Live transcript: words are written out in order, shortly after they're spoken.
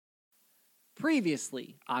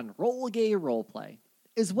Previously on Roll Gay Roleplay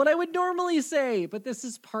is what I would normally say, but this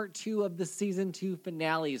is part 2 of the season 2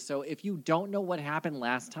 finale. So if you don't know what happened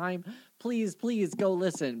last time, please go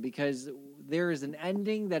listen, because there is an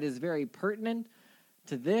ending that is very pertinent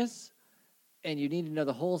to this, and you need to know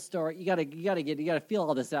the whole story. You gotta feel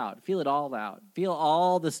all this out. Feel it all out. Feel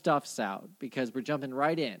all the stuffs out, because we're jumping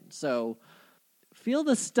right in. So feel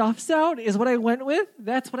the stuffs out is what I went with.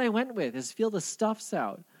 That's what I went with, is feel the stuffs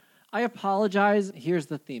out. I apologize. Here's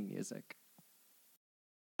the theme music.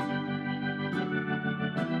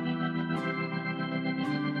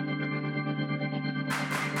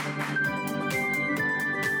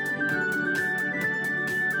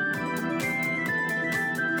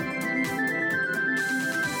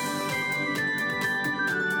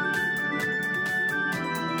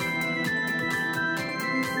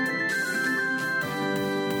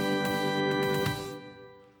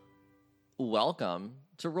 Welcome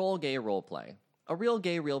to Roll Gay Roleplay, a real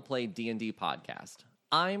gay real play D&D podcast.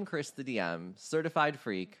 I'm Chris the DM, certified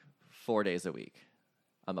freak, 4 days a week.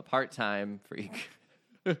 I'm a part-time freak.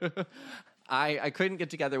 I couldn't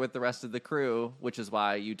get together with the rest of the crew, which is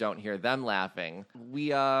why you don't hear them laughing.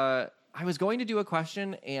 I was going to do a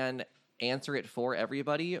question and answer it for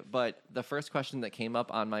everybody, but the first question that came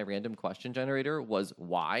up on my random question generator was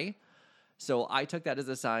why. So I took that as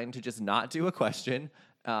a sign to just not do a question.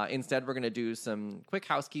 Instead, we're going to do some quick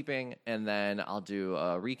housekeeping, and then I'll do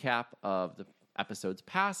a recap of the episodes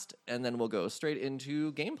past, and then we'll go straight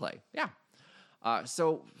into gameplay. Yeah.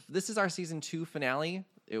 So this is our season 2 finale.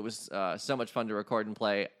 It was so much fun to record and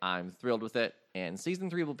play. I'm thrilled with it. And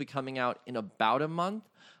season 3 will be coming out in about a month.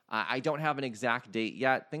 I don't have an exact date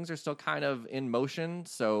yet. Things are still kind of in motion,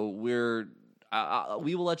 so we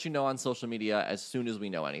will let you know on social media as soon as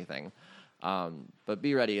we know anything. But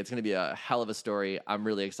be ready. It's going to be a hell of a story. I'm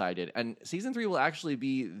really excited. And season 3 will actually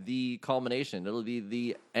be the culmination. It'll be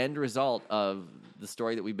the end result of the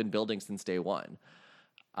story that we've been building since day one.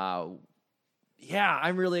 Yeah,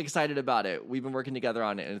 I'm really excited about it. We've been working together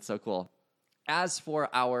on it, and it's so cool. As for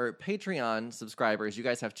our Patreon subscribers, you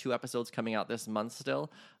guys have 2 episodes coming out this month still.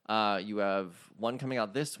 You have one coming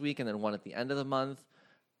out this week and then one at the end of the month.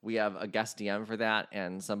 We have a guest DM for that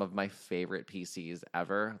and some of my favorite PCs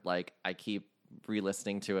ever. Like, I keep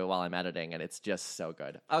re-listening to it while I'm editing, and it's just so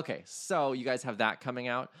good. Okay, so you guys have that coming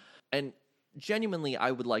out. And genuinely, I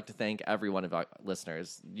would like to thank every one of our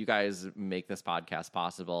listeners. You guys make this podcast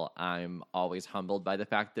possible. I'm always humbled by the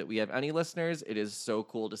fact that we have any listeners. It is so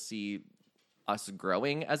cool to see us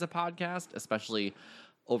growing as a podcast, especially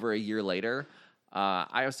over a year later.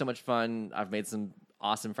 I have so much fun. I've made some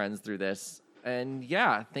awesome friends through this. And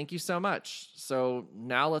yeah, thank you so much. So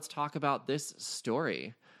now let's talk about this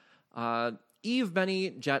story. Eve,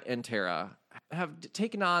 Benny, Jet, and Tara have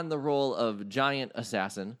taken on the role of giant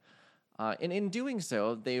assassin. And in doing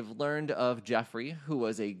so, they've learned of Jeffrey, who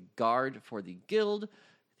was a guard for the guild.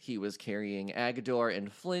 He was carrying Agador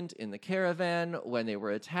and Flint in the caravan when they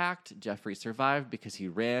were attacked. Jeffrey survived because he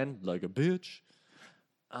ran like a bitch.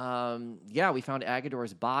 We found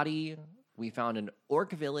Agador's body. We found an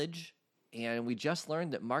orc village. And we just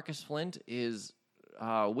learned that Marcus Flint is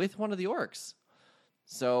with one of the orcs.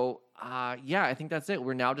 So, I think that's it.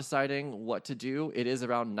 We're now deciding what to do. It is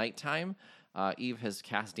around nighttime. Eve has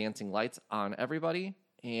cast dancing lights on everybody.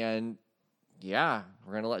 And, we're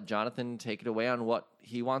going to let Jonathan take it away on what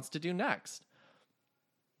he wants to do next.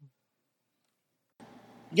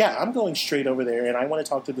 Yeah, I'm going straight over there, and I want to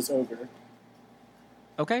talk to this ogre.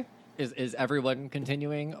 Okay. Is everyone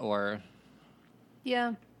continuing, or?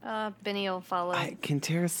 Yeah. Benny will follow. Can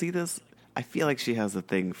Tara see this? I feel like she has a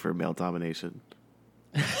thing for male domination.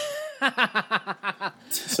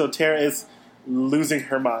 So Tara is losing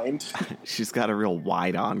her mind. She's got a real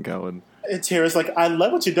wide on going. And Tara's like, I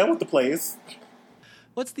love what you've done with the place.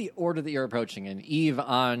 What's the order that you're approaching in? Eve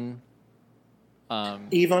on...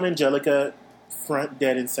 Eve on Angelica, front,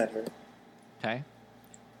 dead, and center. Okay.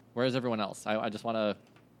 Where's everyone else? I just want to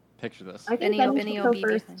picture this. I think Benny will be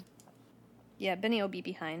first. Behind. Yeah, Benny will be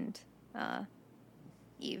behind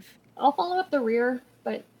Eve. I'll follow up the rear,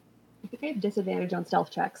 but I think I have disadvantage on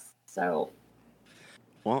stealth checks, so...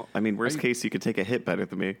 Well, I mean, worst case, you could take a hit better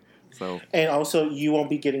than me, so... And also, you won't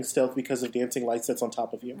be getting stealth because of dancing lights that's on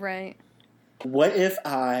top of you. Right. What if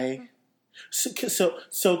I...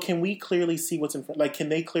 So can we clearly see what's in front? Like, can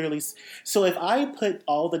they clearly... So if I put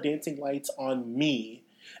all the dancing lights on me,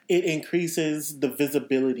 it increases the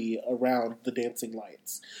visibility around the dancing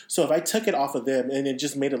lights. So if I took it off of them and it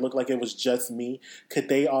just made it look like it was just me, could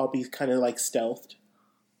they all be kind of like stealthed?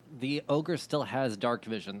 The ogre still has dark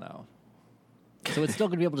vision, though. So it's still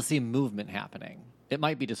going to be able to see movement happening. It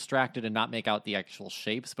might be distracted and not make out the actual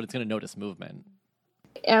shapes, but it's going to notice movement.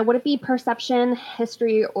 Would it be perception,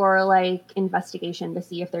 history, or like investigation to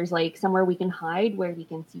see if there's like somewhere we can hide where we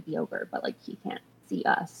can see the ogre, but like he can't see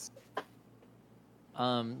us?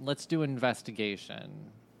 Let's do investigation.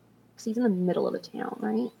 Because he's in the middle of the town,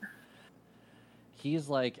 right? He's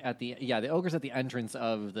like at the ogre's at the entrance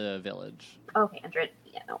of the village. Okay, 100.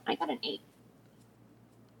 Yeah, no, I got an 8.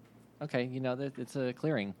 Okay, it's a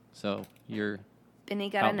clearing, so you're Benny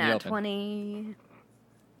got out a in the nat open. 20.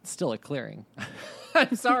 Still a clearing.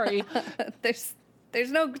 I'm sorry. There's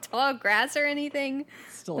no tall grass or anything.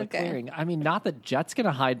 Still a Okay. clearing. I mean, not that Jet's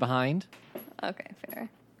gonna hide behind. Okay, fair.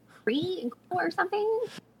 Tree or something?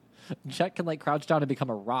 Jet can like crouch down and become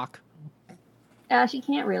a rock. She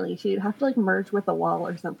can't really. She'd have to like merge with the wall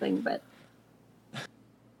or something, but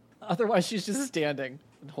Otherwise, she's just standing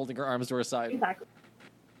and holding her arms to her side. exactly.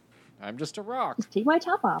 I'm just a rock. Just take my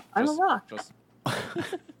top off. I'm a rock. Just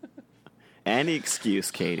Any excuse,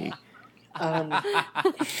 Katie.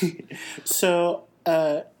 So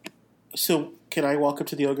can I walk up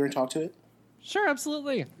to the ogre and talk to it? sure,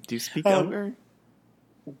 absolutely. Do you speak Um, ogre?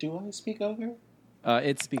 Do I speak ogre?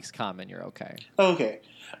 It speaks common. You're okay. Okay.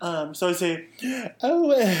 So I say,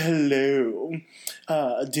 "Oh, hello,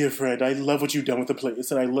 dear friend. I love what you've done with the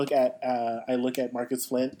place." And I look at Marcus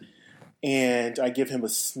Flint, and I give him a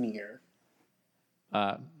sneer.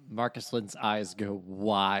 Marcus Flint's eyes go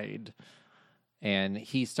wide, and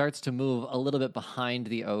he starts to move a little bit behind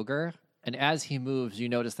the ogre. And as he moves, you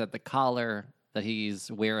notice that the collar that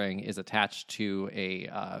he's wearing is attached to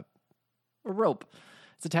a rope.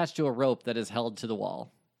 It's attached to a rope that is held to the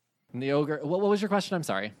wall. And the ogre... What was your question? I'm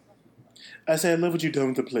sorry. I say, "I love what you've done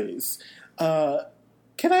with the place.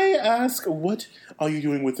 Can I ask, what are you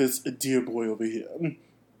doing with this dear boy over here?"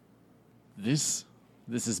 This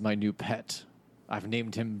is my new pet. I've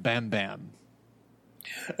named him Bam Bam.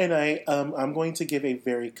 And I'm going to give a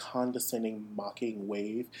very condescending, mocking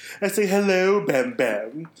wave. I say, "Hello, Bam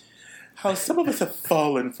Bam. How some of us have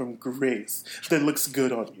fallen from grace that looks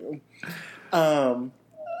good on you."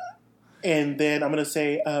 And then I'm going to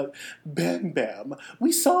say, "Bam Bam,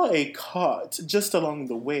 we saw a cart just along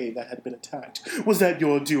the way that had been attacked. Was that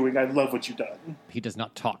your doing? I love what you've done." He does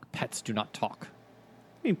not talk. Pets do not talk.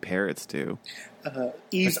 I mean, parrots do.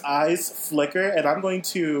 Eve's eyes flicker, and I'm going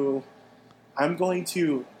to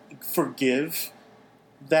forgive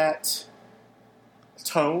that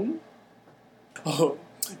tone. Oh,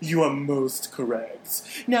 you are most correct.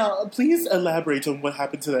 Now, please elaborate on what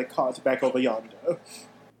happened to that cart back over yonder.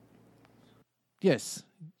 Yes,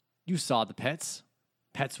 you saw the pets.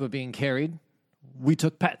 Pets were being carried. We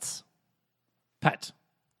took pets. Pet.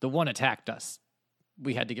 The one attacked us.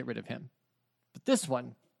 We had to get rid of him. But this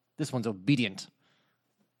one's obedient.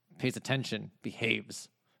 Pays attention, behaves,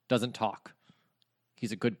 doesn't talk.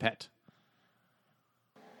 He's a good pet.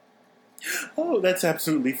 Oh, that's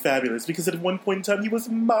absolutely fabulous, because at one point in time he was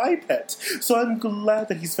my pet, so I'm glad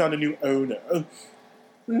that he's found a new owner.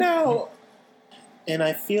 Now, and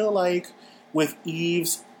I feel like with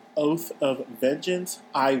Eve's oath of vengeance,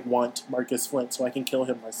 I want Marcus Flint so I can kill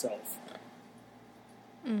him myself.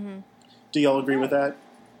 Mm-hmm. Do y'all agree with that?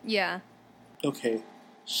 Yeah. Okay,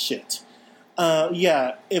 shit.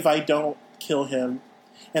 Yeah, if I don't kill him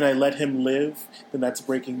and I let him live, then that's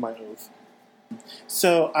breaking my oath.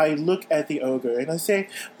 So I look at the ogre and I say,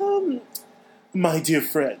 "My dear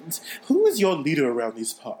friend, who is your leader around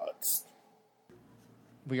these parts?"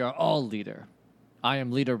 We are all leader. I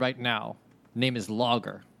am leader right now. Name is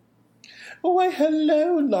Logger. "Why,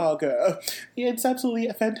 hello, Lager. It's absolutely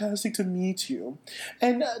fantastic to meet you.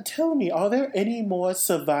 And tell me, are there any more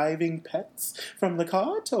surviving pets from the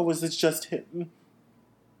cart, or was it just him?"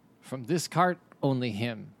 From this cart, only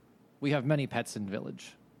him. We have many pets in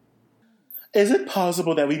village. "Is it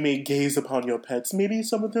possible that we may gaze upon your pets? Maybe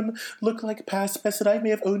some of them look like past pets that I may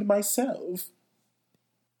have owned myself."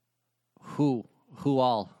 Who? Who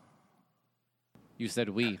all? You said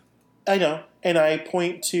we. I know, and I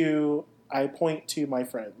point to my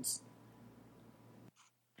friends.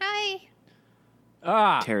 Hi.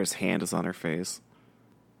 Ah! Tara's hand is on her face.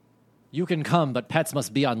 You can come, but pets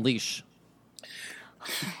must be on leash.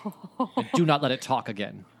 And do not let it talk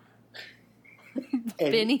again. And,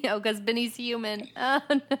 Benny. Oh, because Benny's human. Oh,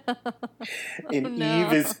 no. and no.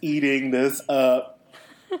 Eve is eating this up.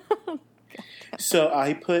 So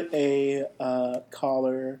I put a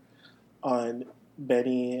collar on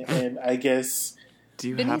Benny, and I guess Do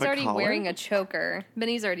you Benny's have a already collar? wearing a choker.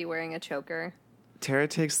 Benny's already wearing a choker. Tara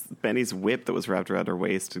takes Benny's whip that was wrapped around her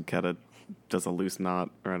waist and kind of does a loose knot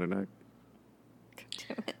around her neck.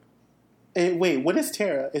 wait, what is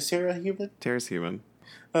Tara? Is Tara a human? Tara's human.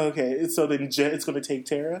 Okay, so then Jet is going to take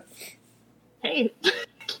Tara. Hey,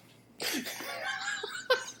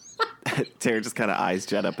 Tara just kind of eyes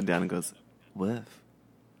Jet up and down and goes, "Woof."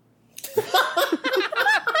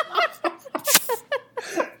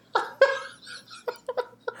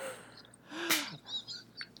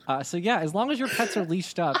 So yeah, as long as your pets are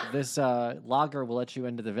leashed up, this logger will let you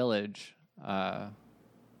into the village. How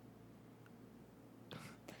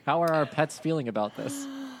are our pets feeling about this?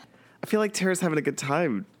 I feel like Tara's having a good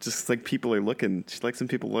time. Just like people are looking. She likes when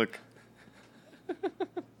people look.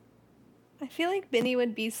 I feel like Benny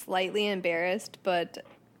would be slightly embarrassed, but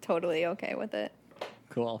totally okay with it.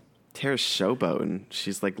 Cool. Tara's showboating.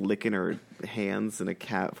 She's like licking her hands in a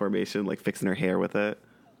cat formation, like fixing her hair with it.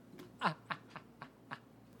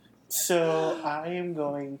 So I am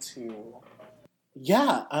going to...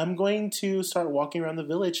 Yeah, I'm going to start walking around the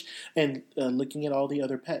village and looking at all the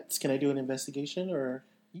other pets. Can I do an investigation or...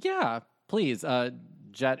 Yeah, please.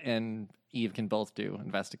 Jet and Eve can both do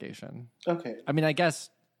investigation. Okay. I mean, I guess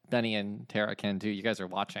Benny and Tara can too. You guys are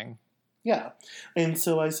watching. Yeah. And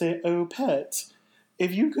so I say, oh, pet,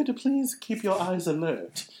 if you could please keep your eyes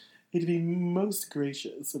alert, it'd be most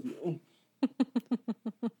gracious of you.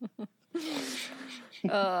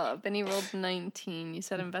 Benny rolled 19. You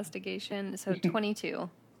said investigation, so 22.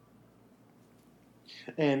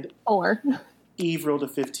 And 4. Eve rolled a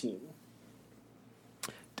 15.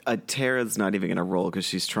 Tara's not even going to roll because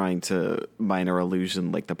she's trying to minor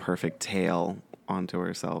illusion like the perfect tail onto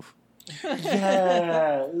herself.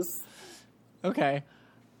 Yes. Okay.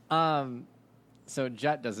 So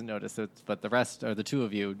Jet doesn't notice it, but the rest, or the two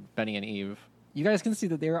of you, Benny and Eve, you guys can see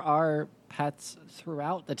that there are pets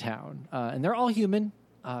throughout the town, and they're all human.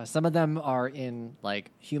 Some of them are in like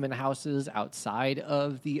human houses outside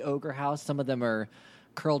of the ogre house. Some of them are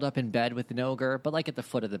curled up in bed with an ogre, but like at the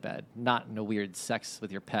foot of the bed, not in a weird sex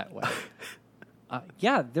with your pet way.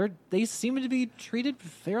 Yeah, they seem to be treated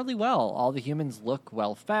fairly well. All the humans look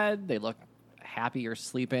well fed. They look happy or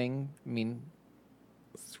sleeping. I mean,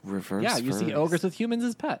 It's reverse. yeah, you see verse. ogres with humans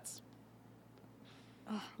as pets.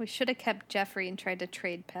 Oh, we should have kept Jeffrey and tried to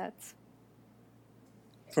trade pets.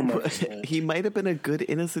 From Marcus. He might have been a good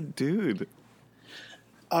innocent dude.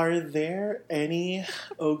 Are there any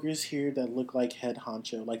ogres here that look like head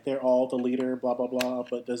honcho? Like they're all the leader, blah blah blah.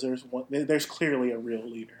 But there's clearly a real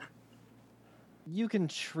leader. You can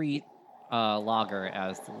treat Lager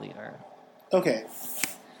as the leader. Okay.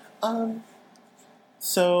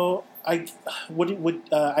 So I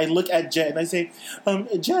look at Jet and I say,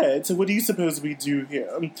 Jet, what do you suppose we do here?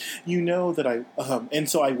 You know that and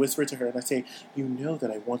so I whisper to her and I say, you know that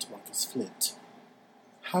I want Marcus Flint.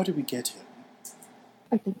 How do we get him?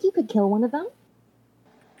 I think you could kill one of them.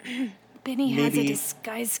 Benny has a Maybe-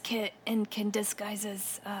 disguise kit and can disguise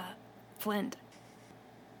as Flint.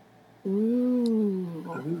 Ooh.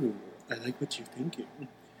 Ooh, I like what you're thinking.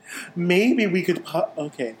 Maybe we could...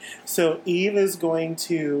 Okay, so Eve is going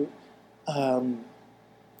to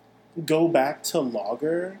go back to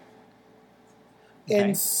Lager Okay.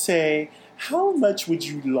 and say, how much would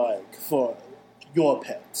you like for your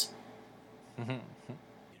pet?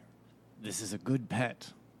 This is a good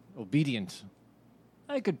pet. Obedient.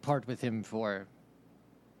 I could part with him for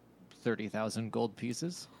 30,000 gold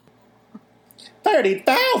pieces.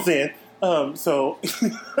 30,000.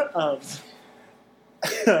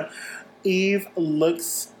 Eve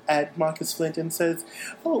looks at Marcus Flint and says,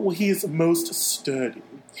 "Oh, well, he is most sturdy.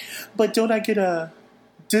 But don't I get a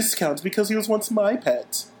discount because he was once my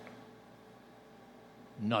pet?"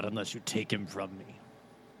 Not unless you take him from me.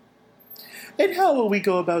 And how will we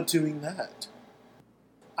go about doing that?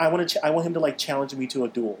 I want him to like challenge me to a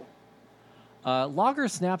duel. Lager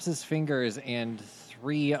snaps his fingers and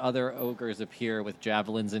 3 other ogres appear with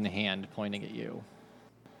javelins in hand pointing at you.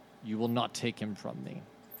 You will not take him from me.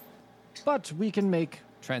 But we can make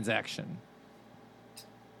transaction.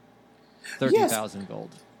 30,000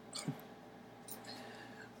 gold.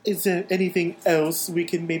 Is there anything else we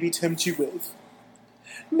can maybe tempt you with?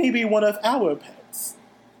 Maybe one of our pets.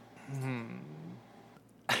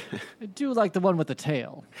 I do like the one with the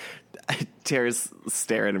tail. Tara's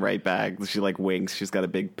staring right back. She like winks. She's got a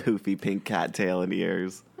big poofy pink cat tail and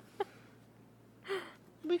ears.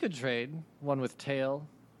 We could trade one with tail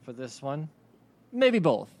for this one. Maybe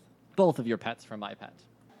both. Both of your pets for my pet.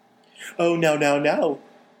 Oh, now.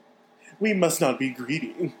 We must not be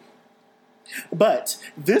greedy. But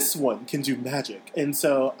this one can do magic. And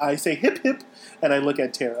so I say hip hip, and I look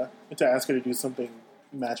at Tara to ask her to do something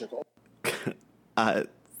magical.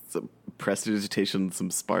 Some prestidigitation,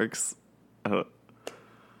 some sparks.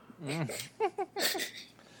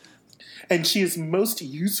 And she is most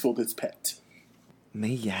useful, this pet.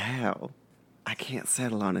 Meow. I can't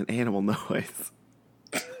settle on an animal noise.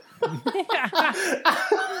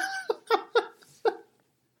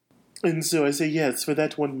 And so I say yes for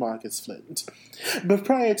that one Marcus Flint. But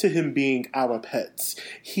prior to him being our pets,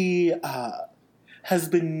 he has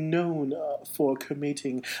been known for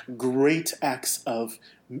committing great acts of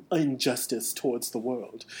injustice towards the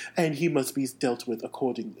world, and he must be dealt with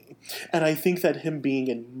accordingly. And I think that him being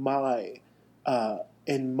in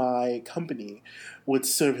my company would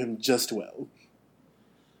serve him just well.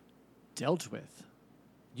 Dealt with?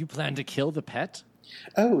 You plan to kill the pet?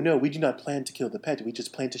 Oh, no, we do not plan to kill the pet. We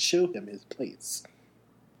just plan to show him his place.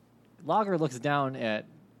 Lager looks down at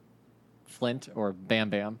Flint, or Bam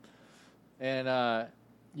Bam, and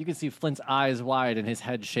you can see Flint's eyes wide and his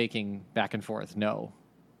head shaking back and forth. No.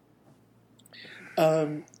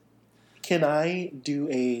 Can I do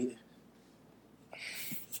a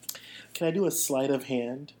sleight of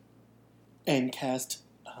hand and cast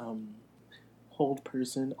Hold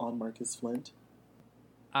Person on Marcus Flint?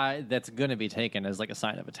 That's going to be taken as like a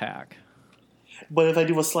sign of attack. But if I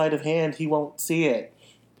do a sleight of hand, he won't see it.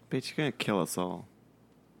 Bitch, you're gonna kill us all.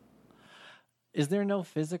 Is there no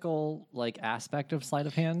physical like aspect of sleight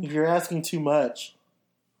of hand? You're asking too much.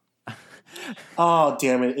 Oh,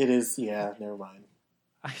 damn it. It is. Yeah, never mind.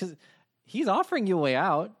 He's offering you a way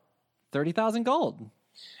out. 30,000 gold.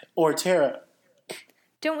 Or Tara.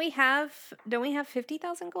 Don't we have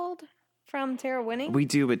 50,000 gold from Tara winning? We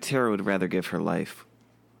do, but Tara would rather give her life.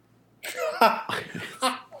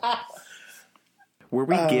 Were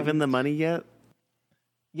we given the money yet?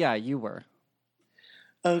 Yeah, you were.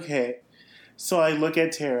 Okay. So I look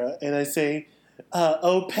at Tara and I say,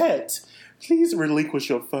 oh, pet, please relinquish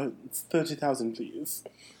your funds. 30,000, please.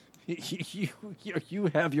 You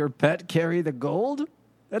have your pet carry the gold?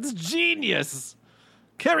 That's genius.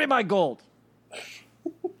 Carry my gold.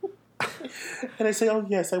 And I say, oh,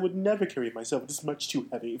 yes, I would never carry myself this much too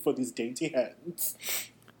heavy for these dainty hands.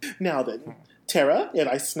 Now then, Tara, and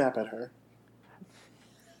I snap at her.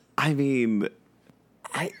 I mean,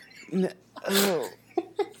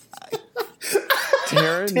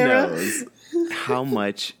 Tara knows how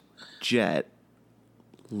much Jet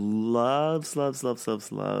loves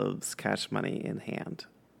cash money in hand.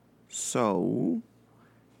 So,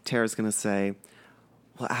 Tara's going to say,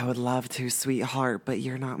 well, I would love to, sweetheart, but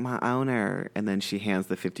you're not my owner. And then she hands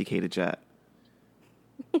the 50K to Jet.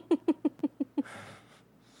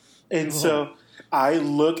 And so I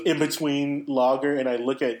look in between Lager and I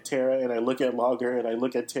look at Tara and I look at Lager and I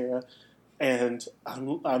look at Tara and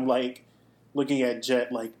I'm like looking at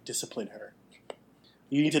Jet like, discipline her.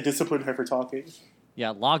 You need to discipline her for talking.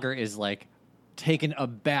 Yeah, Lager is like taken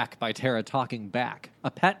aback by Tara talking back. A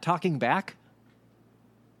pet talking back?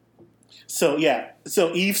 So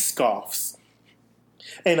Eve scoffs.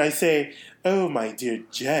 And I say, oh my dear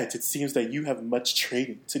Jet, it seems that you have much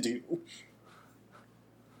trading to do.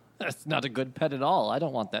 That's not a good pet at all. I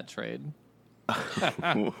don't want that trade.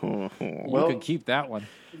 You could keep that one.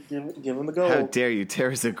 Give him the gold. How dare you?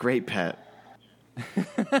 Tara's a great pet.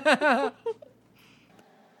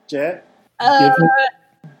 Jet,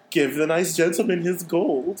 give the nice gentleman his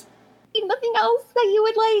gold. Nothing else that you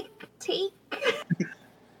would like take?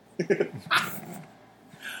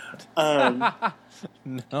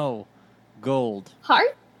 No. Gold.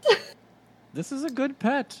 Heart? This is a good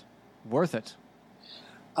pet. Worth it.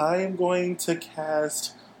 I am going to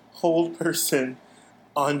cast Hold Person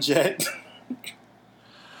on Jet.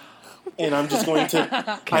 And I'm just going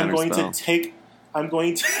to I'm going to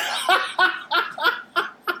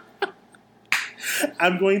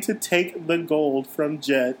take the gold from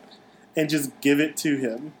Jet and just give it to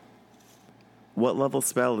him. What level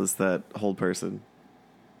spell is that Hold Person?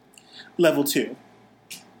 Level 2.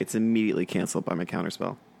 It's immediately canceled by my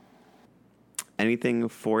counterspell. Anything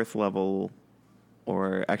 4th level,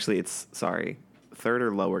 or actually it's, 3rd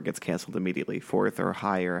or lower gets canceled immediately. 4th or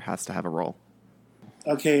higher has to have a roll.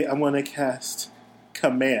 Okay, I'm going to cast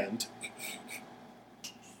Command.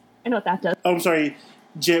 I know what that does. Oh, I'm sorry.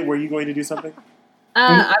 Jet, were you going to do something?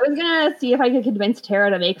 I was going to see if I could convince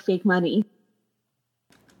Tara to make fake money.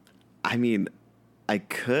 I mean, I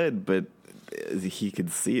could, but he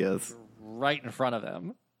could see us. Right in front of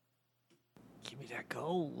them. Give me that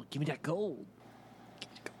gold. Give me that gold.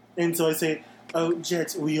 And so I say, oh,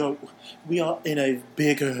 Jet, we are in a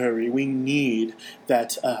big hurry. We need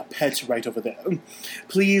that pet right over there.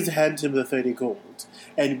 Please hand him the 30 gold,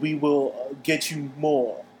 and we will get you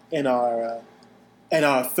more in our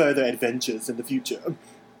further adventures in the future.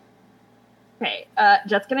 Okay,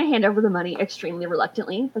 Jet's gonna hand over the money extremely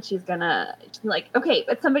reluctantly, but she's gonna be like, okay,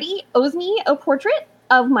 but somebody owes me a portrait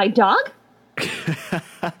of my dog?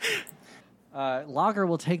 Lager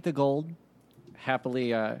will take the gold,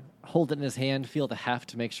 happily hold it in his hand, feel the heft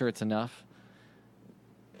to make sure it's enough.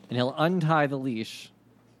 And he'll untie the leash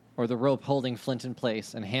or the rope holding Flint in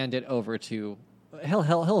place and hand it over to... He'll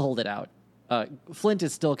hold it out. Flint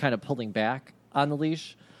is still kind of pulling back on the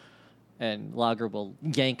leash, and Lager will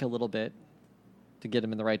yank a little bit to get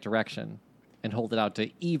him in the right direction and hold it out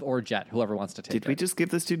to Eve or Jet, whoever wants to take it. Did we just give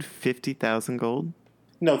this dude 50,000 gold?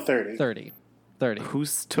 No, 30. 30.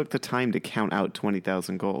 Who's took the time to count out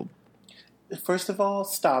 20,000 gold? First of all,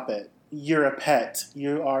 stop it. You're a pet.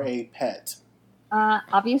 You are a pet.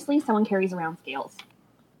 Obviously, someone carries around scales.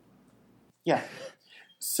 Yeah.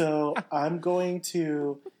 So I'm going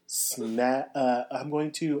to I'm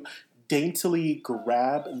going to daintily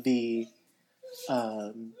grab the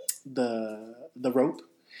rope,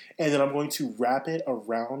 and then I'm going to wrap it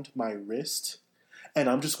around my wrist, and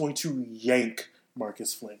I'm just going to yank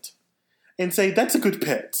Marcus Flint and say, "That's a good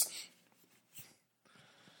pet."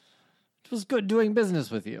 It was good doing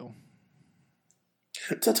business with you.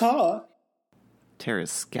 Ta-ta.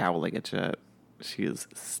 Tara's scowling at Jet. She is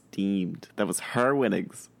steamed. That was her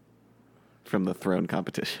winnings from the throne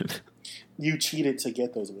competition. You cheated to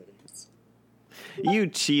get those winnings. You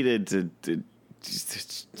cheated to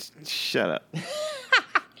shut up.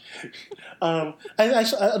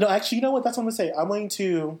 Actually, you know what? That's what I'm gonna say.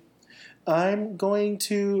 I'm going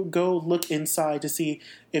to go look inside to see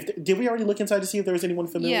if did we already look inside to see if there was anyone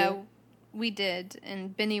familiar? Yeah, we did,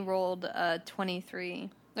 and Benny rolled 23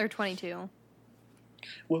 or 22.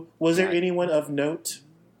 Was there anyone of note?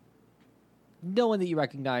 No one that you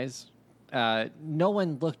recognize. No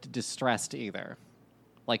one looked distressed either.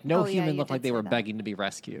 Like, no human looked like they were begging to be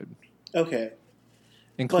rescued. Okay.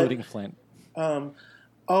 Including Flint.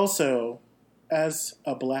 Also, as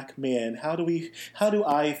a black man, how do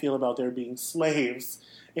I feel about there being slaves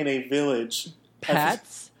in a village?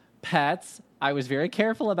 Pets. I was very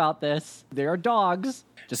careful about this. They are dogs.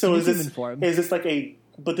 Just in human form. Is this like a...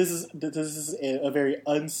 But this is a very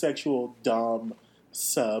unsexual dom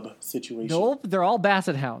sub situation. Nope, they're all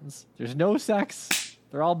basset hounds. There's no sex.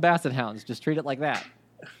 They're all basset hounds. Just treat it like that.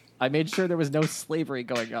 I made sure there was no slavery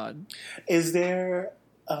going on. Is there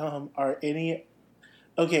are any...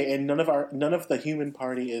 Okay, and none of the human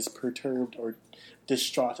party is perturbed or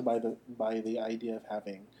distraught by the idea of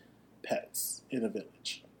having pets in a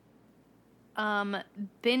village.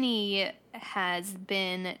 Benny has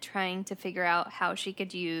been trying to figure out how she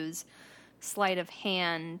could use sleight of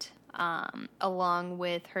hand along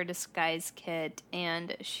with her disguise kit,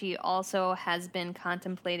 and she also has been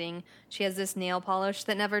contemplating, she has this nail polish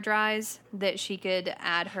that never dries that she could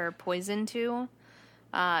add her poison to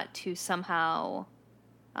somehow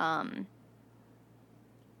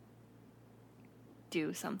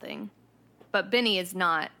do something. But Benny is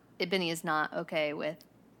not okay with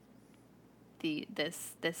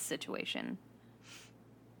this situation.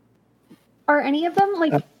 Are any of them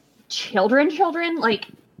like children? Like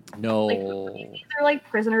No. They're like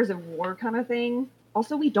prisoners of war kind of thing.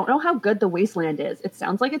 Also, we don't know how good the wasteland is. It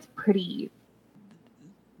sounds like it's pretty.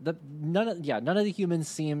 None of the humans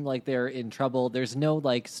seem like they're in trouble. There's no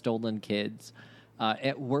like stolen kids.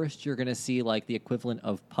 At worst, you're gonna see like the equivalent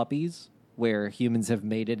of puppies, where humans have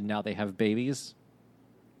mated and now they have babies.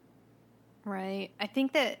 Right. I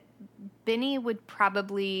think that Benny would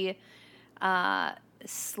probably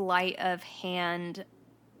sleight of hand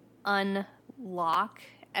unlock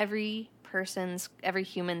every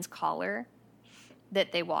human's collar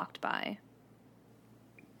that they walked by.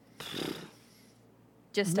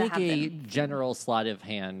 Just to make have a them. general sleight of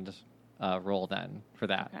hand roll then for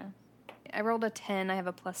that. Okay. I rolled a 10. I have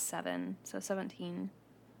a +7, so 17.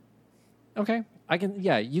 Okay.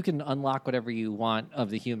 You can unlock whatever you want of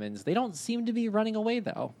the humans. They don't seem to be running away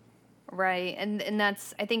though. Right. And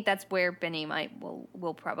I think that's where Benny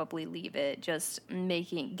will probably leave it, just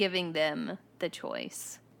giving them the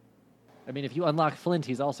choice. I mean, if you unlock Flint,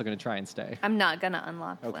 he's also going to try and stay. I'm not going to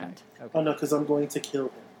unlock Flint. Okay. Oh no, because I'm going to kill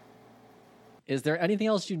him. Is there anything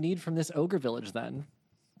else you need from this ogre village then?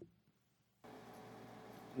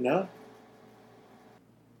 No.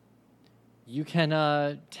 You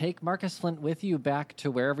can take Marcus Flint with you back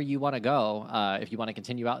to wherever you want to go. If you want to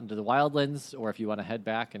continue out into the wildlands, or if you want to head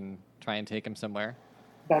back and try and take him somewhere.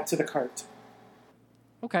 Back to the cart.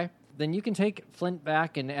 Okay. Then you can take Flint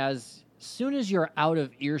back, and as soon as you're out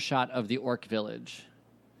of earshot of the orc village,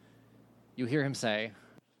 you hear him say,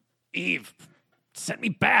 "Eve, send me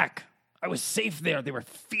back. I was safe there. They were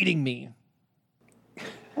feeding me.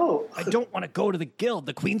 Oh. I don't want to go to the guild.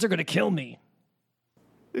 The queens are going to kill me."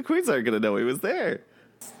 The queens aren't going to know he was there.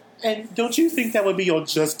 And don't you think that would be your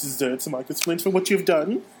just desserts, Marcus Flint, for what you've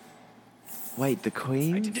done? Wait, the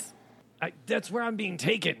queens? That's where I'm being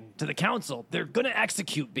taken, to the council. They're going to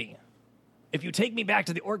execute me. If you take me back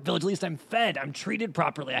to the orc village, at least I'm fed. I'm treated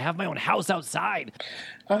properly. I have my own house outside.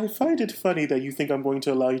 I find it funny that you think I'm going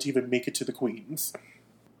to allow you to even make it to the Queens.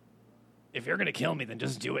 If you're going to kill me, then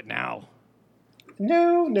just do it now.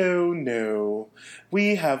 No, no, no.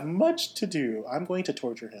 We have much to do. I'm going to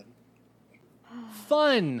torture him.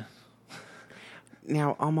 Fun!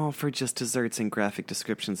 Now, I'm all for just desserts and graphic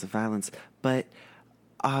descriptions of violence, but,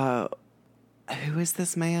 who is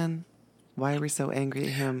this man? Why are we so angry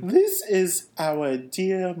at him? This is our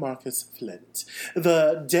dear Marcus Flint.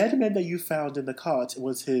 The dead man that you found in the cart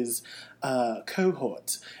was his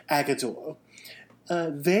cohort, Agador.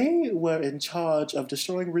 They were in charge of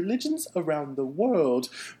destroying religions around the world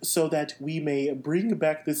so that we may bring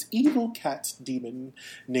back this evil cat demon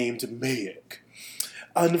named Mayek.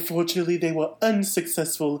 Unfortunately, they were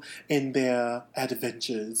unsuccessful in their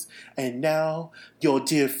adventures, and now your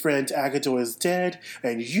dear friend Agador is dead,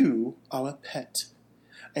 and you are a pet.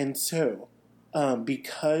 And so,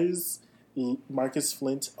 because Marcus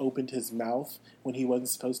Flint opened his mouth when he wasn't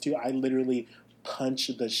supposed to, I literally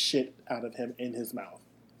punched the shit out of him in his mouth.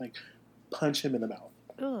 Like, punch him in the mouth.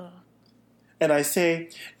 Ugh. And I say,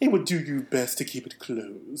 it would do you best to keep it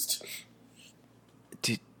closed.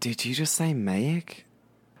 Did you just say Mayek?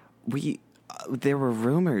 There were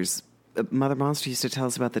rumors. Mother Monster used to tell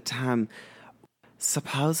us about the time.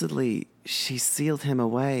 Supposedly, she sealed him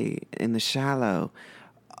away in the shallow,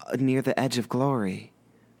 near the edge of glory.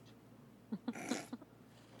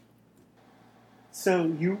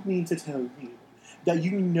 So you mean to tell me that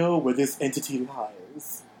you know where this entity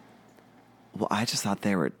lies? Well, I just thought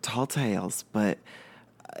they were tall tales, but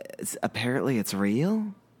apparently it's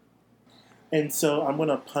real? And so I'm going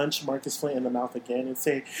to punch Marcus Flint in the mouth again and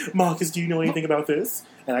say, Marcus, do you know anything about this?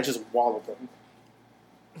 And I just wallop him.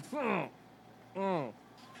 I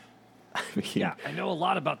mean, Yeah, I know a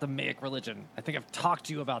lot about the Mayic religion. I think I've talked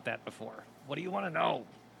to you about that before. What do you want to know?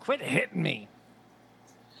 Quit hitting me.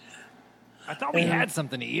 I thought we had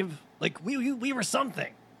something, Eve. Like, we were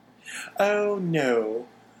something. Oh, no.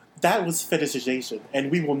 That was fetishization,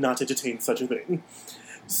 and we will not entertain such a thing.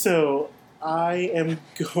 So I am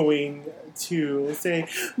going to say,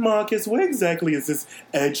 Marcus, what exactly is this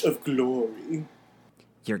edge of glory?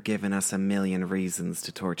 You're giving us a million reasons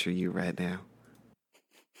to torture you right now.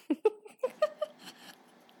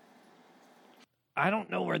 I don't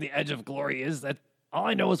know where the edge of glory is. That all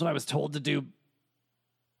I know is what I was told to do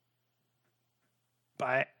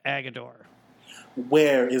by Agador.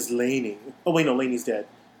 Where is Laney? Oh, wait, no, Laney's dead.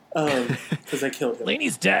 Because I killed him.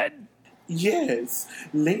 Laney's dead? Yes,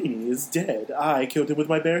 Laney is dead. I killed him with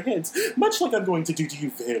my bare hands, much like I'm going to do to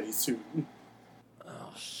you very soon.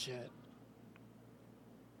 Oh, shit.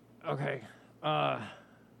 Okay.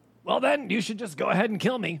 Well then, you should just go ahead and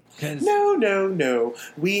kill me. No, no, no.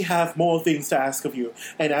 We have more things to ask of you.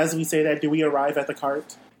 And as we say that, do we arrive at the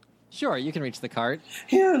cart? Sure, you can reach the cart.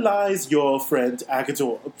 Here lies your friend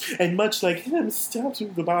Agador, and much like him stabbed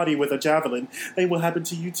through the body with a javelin, they will happen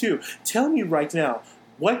to you too. Tell me right now,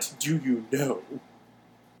 what do you know?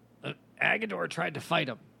 Agador tried to fight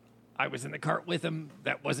him. I was in the cart with him.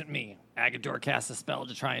 That wasn't me. Agador cast a spell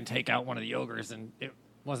to try and take out one of the ogres, and it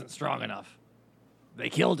wasn't strong enough. They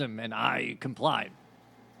killed him, and I complied.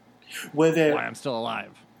 Were That's why I'm still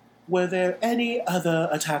alive. Were there any other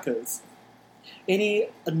attackers? Any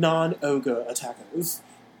non-ogre attackers?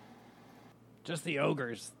 Just the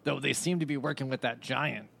ogres, though they seem to be working with that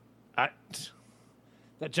giant.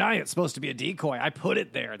 That giant's supposed to be a decoy. I put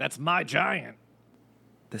it there. That's my giant.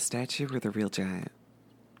 The statue or the real giant?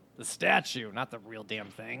 The statue, not the real damn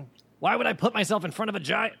thing. Why would I put myself in front of a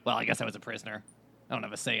giant? Well, I guess I was a prisoner. I don't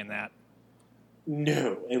have a say in that.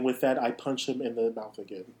 No. And with that, I punch him in the mouth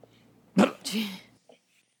again. God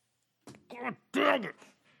damn it.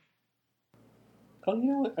 Oh, you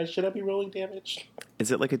know what? Should I be rolling damage?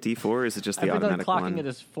 Is it like a D4 or is it just the I've been automatic clocking one? it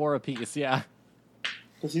as 4 apiece, yeah.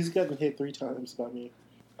 Because he's gotten hit 3 times by me.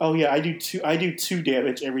 Oh yeah, I do two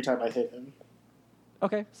damage every time I hit him.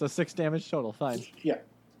 Okay, so 6 damage total, fine. Yeah.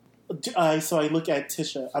 So I look at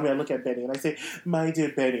I look at Benny, and I say, my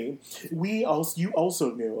dear Benny, you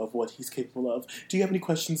also know of what he's capable of. Do you have any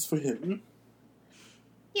questions for him?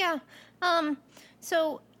 Yeah.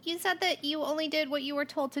 So you said that you only did what you were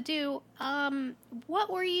told to do. What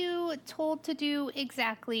were you told to do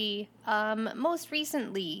exactly, most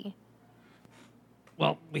recently?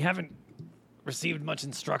 Well, we haven't received much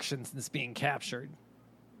instruction since being captured.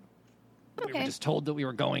 We were Okay. just told that we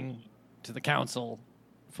were going to the council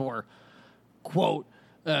for, quote,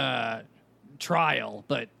 trial,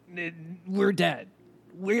 but we're dead.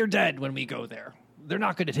 We're dead when we go there. They're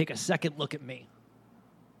not going to take a second look at me.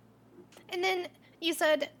 And then you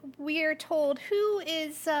said we're told who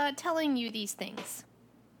is telling you these things.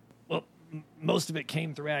 Well, most of it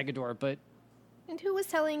came through Agador, but And who was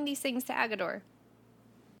telling these things to Agador?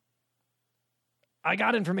 I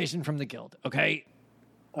got information from the guild, okay?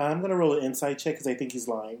 I'm going to roll an insight check because I think he's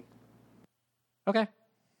lying. Okay.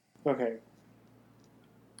 Okay.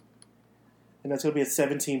 And that's going to be a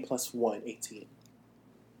 17 plus 1, 18.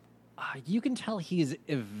 You can tell he's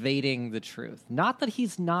evading the truth. Not that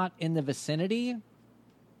he's not in the vicinity.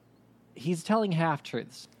 He's telling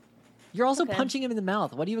half-truths. You're also Okay. punching him in the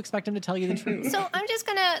mouth. What do you expect him to tell you the truth? So I'm just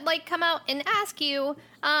gonna come out and ask you: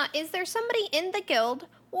 is there somebody in the guild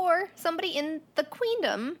or somebody in the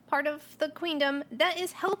queendom, part of the queendom, that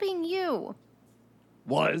is helping you?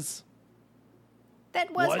 That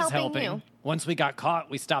was helping you. Once we got caught,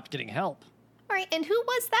 we stopped getting help. All right, and who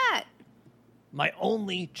was that? My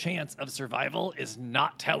only chance of survival is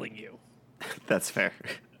not telling you. That's fair.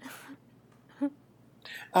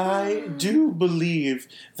 I do believe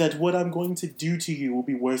that what I'm going to do to you will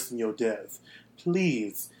be worse than your death.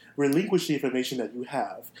 Please relinquish the information that you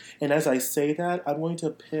have. And as I say that, I'm going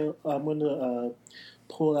to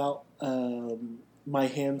pull out. My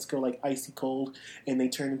hands go like icy cold, and they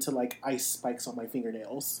turn into like ice spikes on my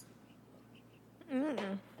fingernails.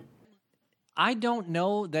 I don't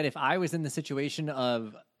know that if I was in the situation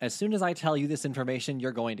of, as soon as I tell you this information,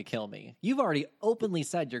 you're going to kill me. You've already openly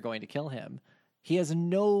said you're going to kill him. He has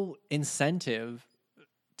no incentive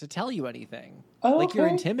to tell you anything. Oh, Like, you're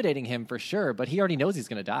okay. intimidating him for sure, but he already knows he's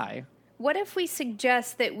going to die. What if we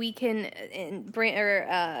suggest that we can,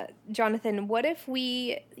 Jonathan, what if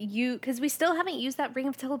because we still haven't used that ring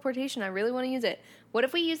of teleportation. I really want to use it. What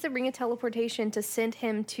if we use the ring of teleportation to send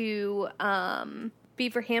him to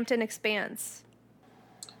Beaverhampton Expanse?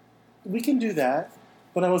 We can do that,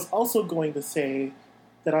 but I was also going to say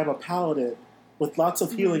that I'm a paladin with lots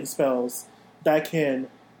of healing spells that can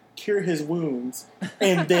cure his wounds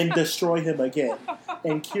and then destroy him again,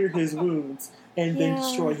 and cure his wounds and then Yeah.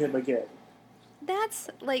 destroy him again. That's,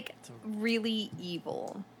 like, really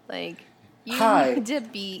evil. Like, you Hi. need to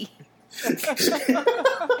be...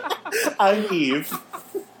 I'm Eve.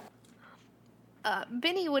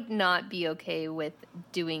 Benny would not be okay with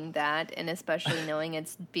doing that, and especially knowing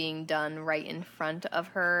it's being done right in front of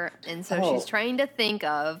her. And so Oh. she's trying to think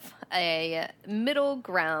of a middle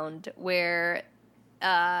ground where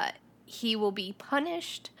he will be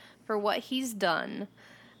punished for what he's done.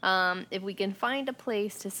 If we can find a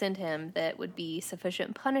place to send him that would be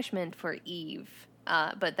sufficient punishment for Eve,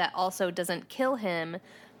 but that also doesn't kill him,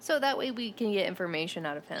 so that way we can get information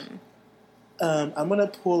out of him. I'm going to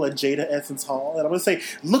pull a Jada Essence Hall, and I'm going to say,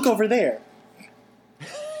 look over there.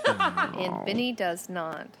 And Benny does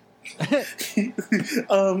not. Can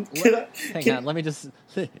I, Hang on, let me just...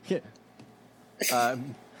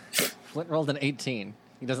 Flint rolled an 18.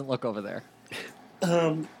 He doesn't look over there.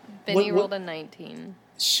 Benny rolled a 19.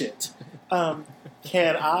 Shit. Can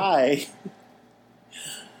I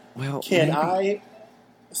Well, Can maybe- I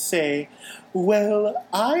say, well,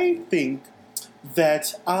 I think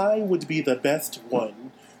that I would be the best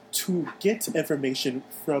one to get information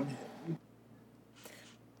from him.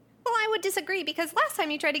 Well, I would disagree because last time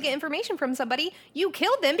you tried to get information from somebody, you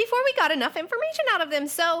killed them before we got enough information out of them.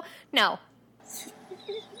 So, no.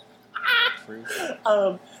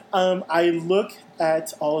 I look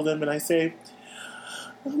at all of them and I say,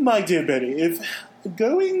 my dear Betty, if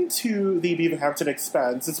going to the Beaverhampton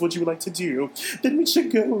Expanse is what you would like to do, then we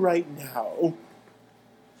should go right now.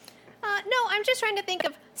 No, I'm just trying to think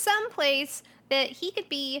of some place that he could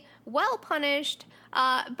be well punished,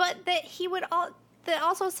 but that he would that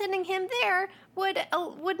also sending him there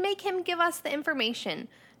would make him give us the information.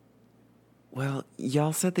 Well,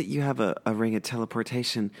 y'all said that you have a ring of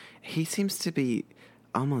teleportation. He seems to be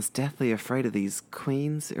almost deathly afraid of these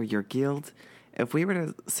queens or your guild. If we were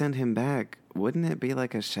to send him back, wouldn't it be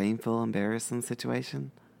like a shameful, embarrassing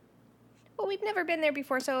situation? Well, we've never been there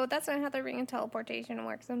before, so that's not how the ring of teleportation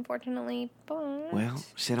works, unfortunately. But Well,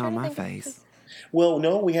 shit trying on to my think of- face. Well,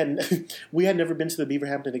 no, we had never been to the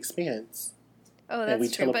Beaverhampton Expanse. Oh, And we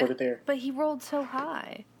that's true. teleported there. But he rolled so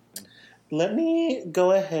high. Let me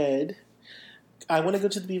go ahead. I want to go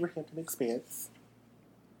to the Beaverhampton Expanse.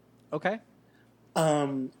 Okay.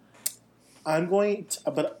 I'm going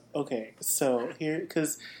to, but okay, so here,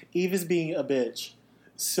 because Eve is being a bitch.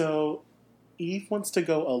 So Eve wants to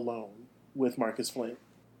go alone with Marcus Flint.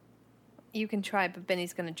 You can try, but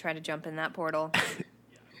Benny's going to try to jump in that portal.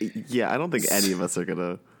 Yeah, I don't think any of us are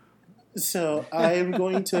gonna. So I am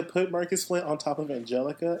going to put Marcus Flint on top of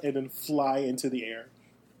Angelica and then fly into the air.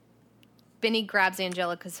 Benny grabs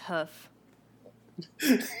Angelica's hoof.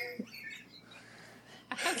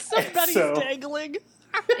 Somebody's So- dangling.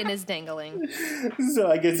 It is dangling.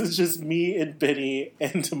 So I guess it's just me and Benny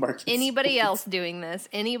and Marcus. Anybody else doing this?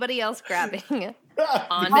 Anybody else grabbing onto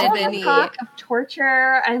All of the Benny? talk of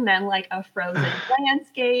torture and then like a frozen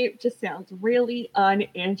landscape just sounds really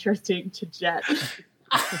uninteresting to Jet.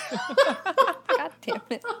 God damn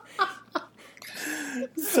it.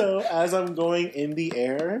 So as I'm going in the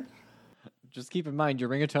air, Just keep in mind, your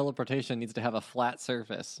ring of teleportation needs to have a flat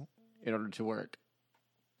surface in order to work.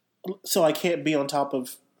 so I can't be on top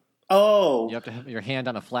of. Oh, You have to have your hand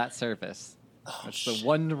on a flat surface. That's the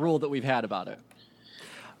one rule that we've had about it.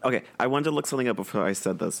 Okay, I wanted to look something up before I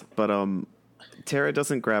said this, but Tara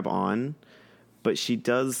doesn't grab on, but she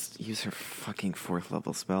does use her fucking 4th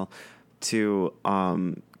level spell to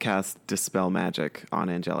cast Dispel Magic on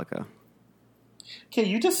Angelica. can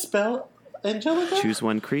you dispel Angelica? Choose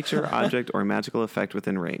one creature, object, or magical effect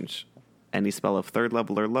within range. Any spell of 3rd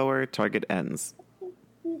level or lower, target ends.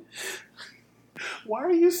 Why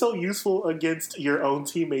are you so useful against your own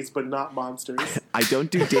teammates but not monsters? I don't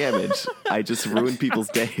do damage. I just ruin people's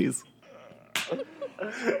days.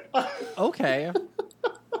 Okay.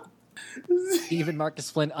 Even Marcus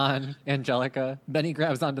Flint on Angelica. Benny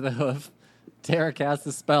grabs onto the hoof. Tara casts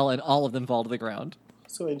the spell, and all of them fall to the ground.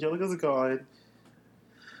 So Angelica's gone.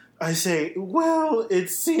 I say, well, it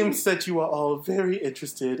seems that you are all very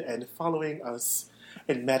interested and following us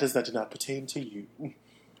in matters that do not pertain to you.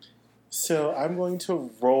 So I'm going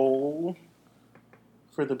to roll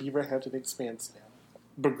for the Beaverhampton Expanse now,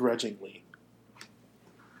 begrudgingly.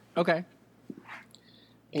 Okay.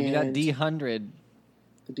 Give me that And D100.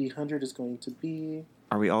 the D100 is going to be...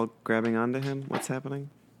 Are we all grabbing onto him? What's happening?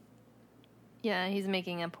 Yeah, he's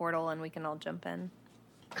making a portal and we can all jump in.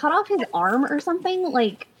 Cut off his arm or something?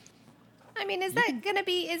 Like, I mean, is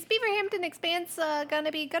Beaverhampton Expanse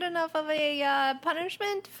gonna be good enough of a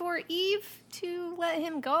punishment for Eve to let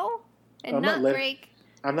him go and I'm not not let- break?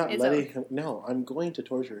 I'm not His letting oath. him... No, I'm going to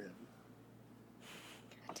torture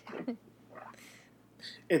him.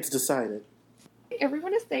 It's decided.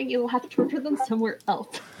 everyone is saying you'll have to torture them somewhere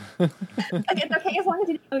else. Like, it's okay as long as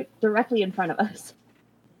you do it directly in front of us.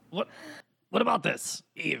 What about this,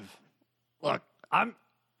 Eve? Look,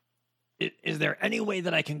 is there any way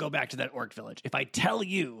that I can go back to that orc village? If I tell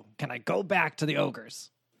you, can I go back to the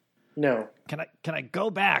ogres? No, Can I go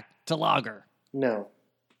back to Lager? no,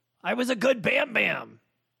 I was a good Bam Bam.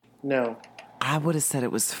 no. I would have said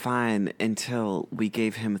it was fine until we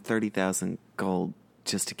gave him 30,000 gold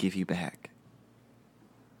just to give you back.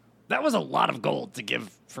 That was a lot of gold to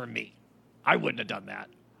give for me. I wouldn't have done that.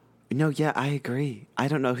 No, yeah, I agree. I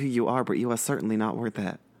don't know who you are, but you are certainly not worth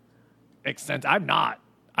that. Extent, I'm not.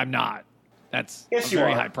 That's Yes, a you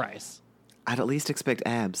very are. high price. I'd at least expect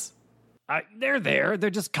abs. They're there.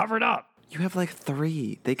 They're just covered up. You have like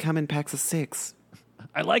 3. They come in packs of 6.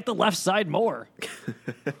 I like the left side more.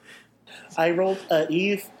 I rolled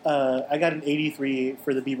Eve. I got an 83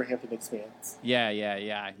 for the Beaverhampton Expanse. Yeah.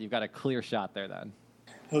 You've got a clear shot there then.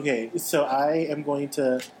 Okay, so I am going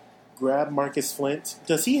to grab Marcus Flint.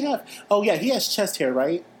 Does he have? Oh yeah, he has chest hair,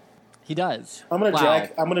 right? He does. I'm gonna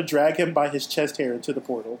Wow. drag him by his chest hair into the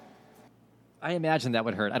portal. I imagine that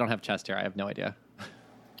would hurt. I don't have chest hair. I have no idea.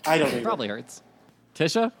 I don't It even. probably hurts.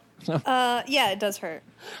 Tisha? Yeah, it does hurt.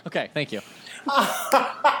 Okay, thank you.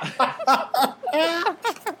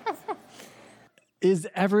 Is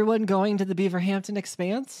everyone going to the Beaverhampton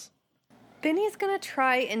Expanse? Benny's gonna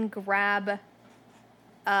try and grab.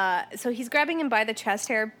 So he's grabbing him by the chest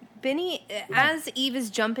hair. Benny, as Eve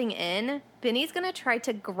is jumping in, Benny's gonna try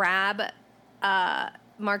to grab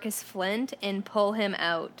Marcus Flint and pull him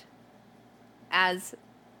out as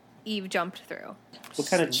Eve jumped through. What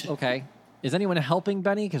kind of? Okay. Is anyone helping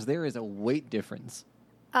Benny? Because there is a weight difference.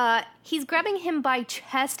 He's grabbing him by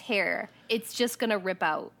chest hair. It's just gonna rip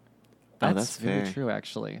out. That's very fair. true,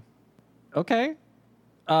 actually. Okay.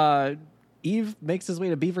 Eve makes his way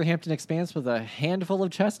to Beaverhampton Expanse with a handful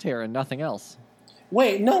of chest hair and nothing else.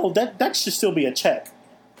 Wait, no, that should still be a check.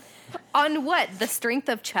 On what? The strength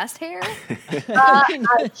of chest hair? I'm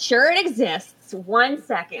sure it exists. 1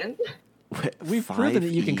 second. We've 5 proven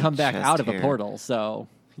that you can come back chest out of a hair. portal, so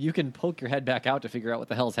you can poke your head back out to figure out what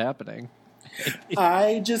the hell's happening.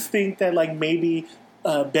 I just think that like maybe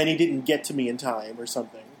Benny didn't get to me in time or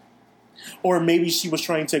something, or maybe she was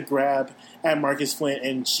trying to grab at Marcus Flint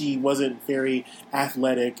and she wasn't very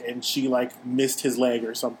athletic and she like missed his leg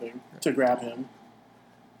or something to grab him.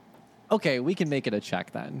 Okay, we can make it a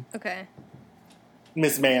check then. Okay.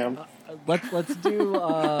 Miss Ma'am. Let's do.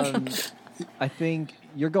 I think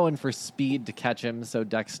you're going for speed to catch him, so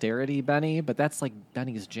dexterity, Benny. But that's like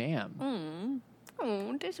Benny's jam.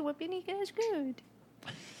 Oh, this is what Benny does good.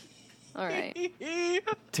 All right.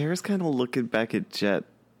 Tara's kind of looking back at Jet,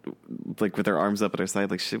 like with her arms up at her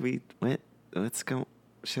side, like, should we? What? Let's go.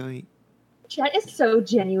 Shall we? Jet is so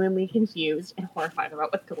genuinely confused and horrified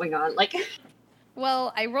about what's going on. Like,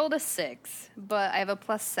 Well, I rolled a 6, but I have a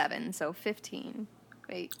 +7, so 15.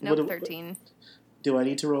 Wait, no, What- 13. Do I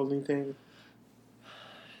need to roll anything?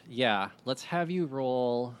 Yeah, let's have you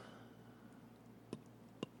roll.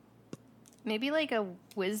 Maybe like a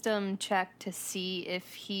wisdom check to see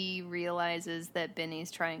if he realizes that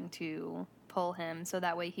Benny's trying to pull him, so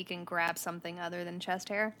that way he can grab something other than chest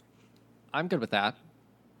hair. I'm good with that.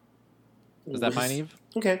 Is that fine, Eve?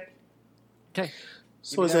 Okay. Okay.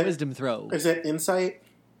 So Give me that wisdom throw. Is that insight?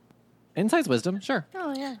 Insight's wisdom, sure.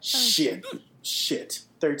 Oh, yeah. Shit.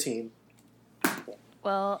 13.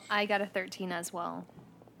 Well, I got a 13 as well.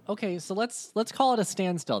 Okay, so let's call it a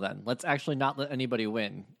standstill then. Let's actually not let anybody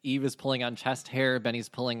win. Eve is pulling on chest hair. Benny's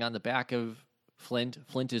pulling on the back of Flint.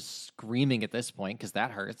 Flint is screaming at this point because that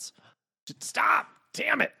hurts. Stop!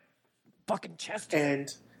 Damn it! Fucking chest hair. And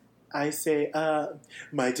I say,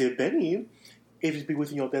 my dear Benny, it would be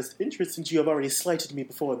within your best interest, since you have already slighted me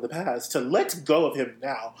before in the past, to let go of him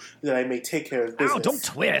now, that I may take care of business. Ow, don't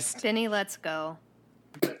twist! Benny, let's go.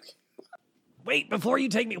 Wait, before you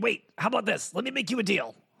take me, wait, how about this? Let me make you a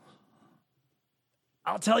deal.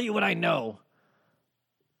 I'll tell you what I know,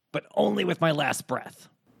 but only with my last breath.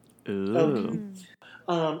 Ooh.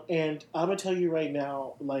 Okay. And I'm gonna tell you right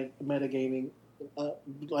now, like metagaming,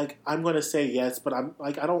 like I'm gonna say yes, but I'm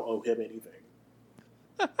like I don't owe him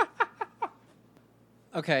anything.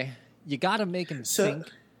 Okay, you gotta make him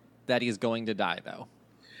think that he's going to die, though.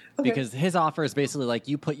 Okay. Because his offer is basically like,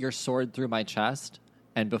 you put your sword through my chest,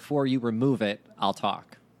 and before you remove it, I'll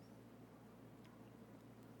talk.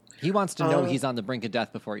 He wants to know he's on the brink of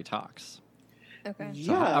death before he talks. Okay.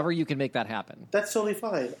 So Yeah, however you can make that happen. that's totally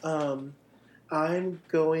fine. I'm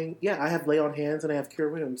going. Yeah, I have lay on hands and I have cure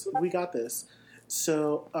wounds. We got this.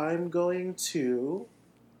 So I'm going to.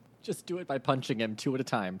 Just do it by punching him 2 at a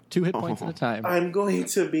time. 2 hit points at a time. I'm going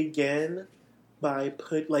to begin by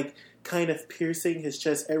kind of piercing his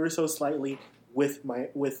chest ever so slightly with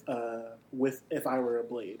if I were a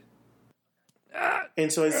blade.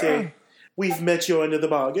 And so I say, "We've met your end of the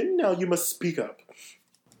bargain. Now you must speak up."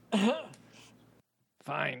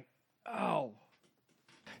 Fine. Oh.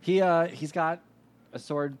 He's got a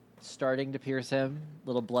sword starting to pierce him.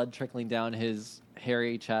 Little blood trickling down his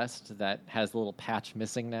hairy chest that has a little patch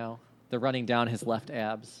missing now. They're running down his left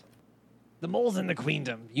abs. The mole's in the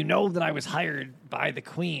queendom. You know that I was hired by the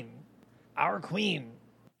queen. Our queen.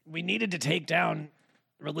 We needed to take down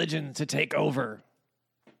religion to take over.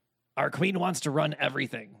 Our queen wants to run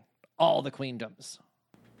everything. All the queendoms.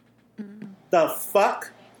 The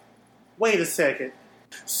fuck? Wait a second.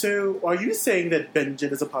 So, are you saying that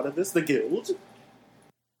Benjen is a part of this, the guild?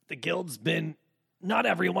 The guild's been... Not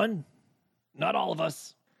everyone. Not all of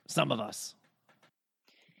us. Some of us.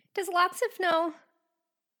 Does Loxif know?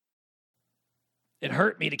 It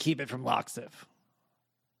hurt me to keep it from Loxif.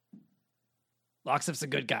 Loxif's a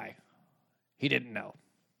good guy. He didn't know.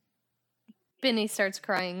 Benny starts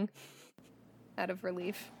crying out of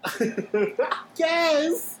relief.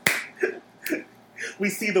 Yes! We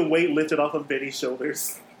see the weight lifted off of Benny's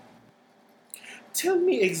shoulders. Tell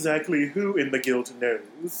me exactly who in the guild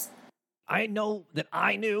knows. I know that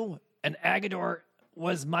I knew, and Agador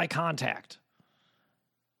was my contact.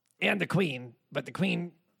 And the queen, but the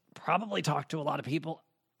queen probably talked to a lot of people.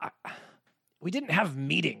 We didn't have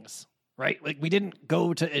meetings, right? Like, we didn't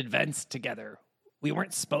go to events together. We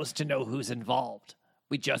weren't supposed to know who's involved.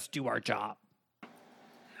 We just do our job.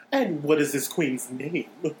 And what is this queen's name?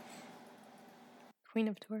 Queen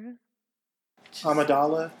of Torah?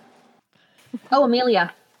 Amidala? oh,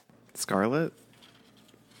 Amelia. Scarlet?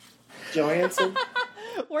 Johansson?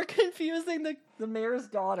 We're confusing the mayor's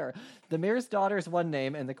daughter. The mayor's daughter is one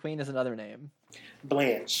name, and the queen is another name.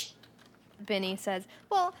 Blanche. Benny says,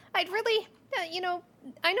 well, I'd really, I know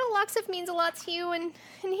Loxif means a lot to you, and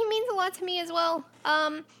he means a lot to me as well.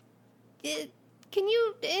 Can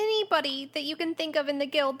you, anybody that you can think of in the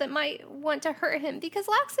guild that might want to hurt him? Because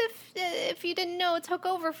Loxif, if you didn't know, took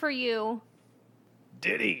over for you.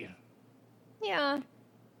 Did he? Yeah.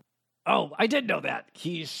 Oh, I did know that.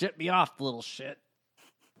 He shipped me off, the little shit.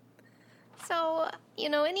 So,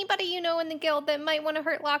 anybody you know in the guild that might want to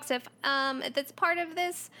hurt Loxif, that's part of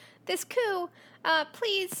this coup,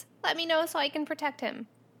 please let me know so I can protect him.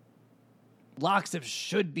 Loxif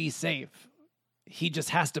should be safe. He just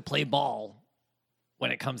has to play ball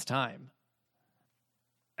when it comes time.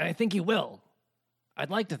 And I think he will. I'd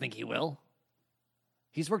like to think he will.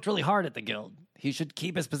 He's worked really hard at the guild. He should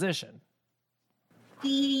keep his position.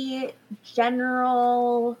 The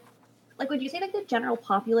general Like, would you say like the general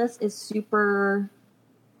populace is super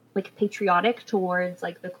like patriotic towards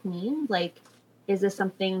like the queen? Like, is this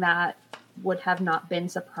something that would have not been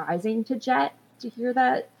surprising to Jet to hear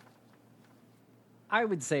that? I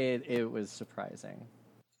would say it was surprising.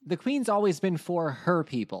 The queen's always been for her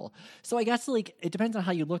people. So I guess, like, it depends on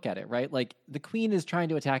how you look at it, right? Like, the queen is trying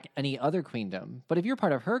to attack any other queendom. But if you're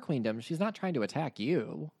part of her queendom, she's not trying to attack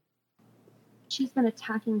you. She's been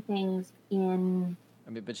attacking things in... I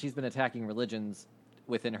mean, but she's been attacking religions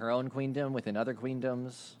within her own queendom, within other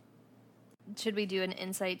queendoms. Should we do an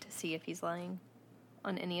insight to see if he's lying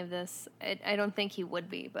on any of this? I don't think he would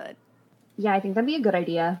be, but... Yeah, I think that'd be a good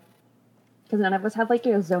idea. Because none of us have, like,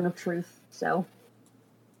 a zone of truth, so...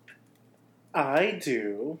 I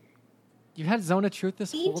do. You had Zone of Truth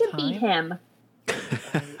this Need whole to time? beat him.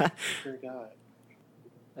 I forgot.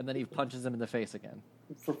 And then he punches him in the face again.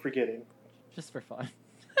 For forgetting. Just for fun.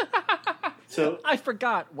 So I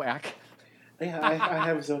forgot, whack. yeah, I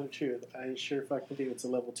have Zone of Truth. I sure fucking do. It's a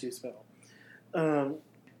level 2 spell.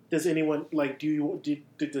 Does anyone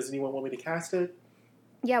does anyone want me to cast it?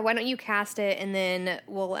 Yeah, why don't you cast it, and then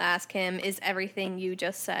we'll ask him, is everything you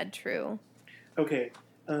just said true? Okay.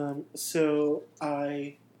 So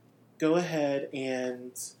I go ahead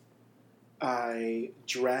and I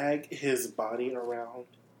drag his body around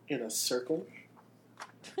in a circle.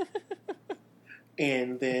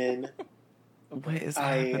 And then What is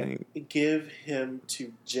I happening? give him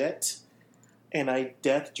to Jet, and I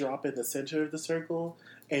death drop in the center of the circle,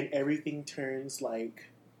 and everything turns like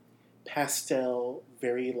pastel,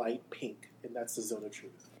 very light pink, and that's the Zone of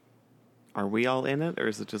Truth. Are we all in it, or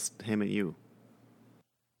is it just him and you?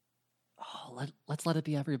 Oh, let's let it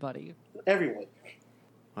be everybody. Everyone.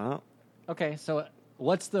 Well, Okay, so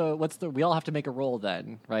what's the we all have to make a roll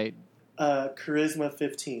then, right? Charisma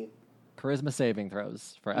 15. Charisma saving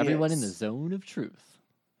throws for everyone in the Yes. Zone of Truth.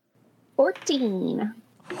 14.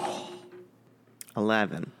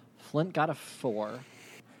 11. Flint got a 4.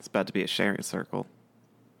 It's about to be a sharing circle.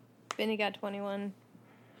 Benny got 21.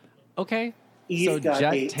 Okay. Eve So got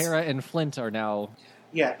Jet, 8. Tara, and Flint are now.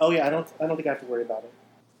 Yeah. Oh yeah. I don't think I have to worry about it.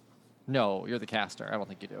 No, you're the caster. I don't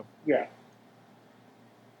think you do. Yeah.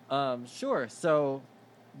 Sure. So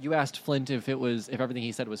you asked Flint if everything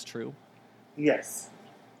he said was true. Yes.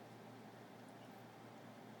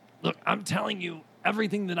 Look, I'm telling you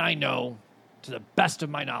everything that I know to the best of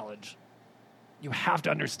my knowledge. You have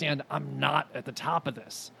to understand I'm not at the top of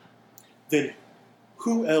this. Then,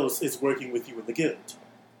 who else is working with you in the guild?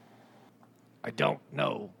 I don't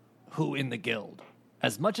know who in the guild.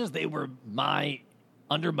 As much as they were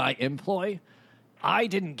under my employ, I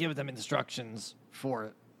didn't give them instructions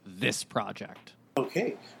for this project.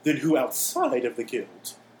 Okay. Then who outside of the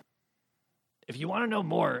guild? If you want to know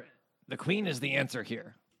more, the queen is the answer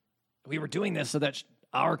here. We were doing this so that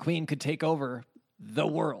our queen could take over the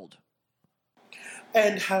world.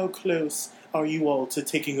 And how close are you all to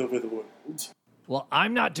taking over the world? Well,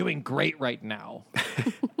 I'm not doing great right now.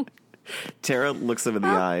 Tara looks him in the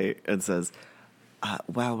eye and says,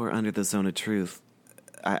 while we're under the Zone of Truth,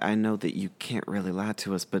 I know that you can't really lie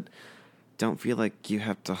to us, but don't feel like you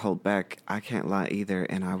have to hold back. I can't lie either,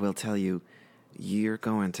 and I will tell you, you're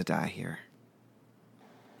going to die here.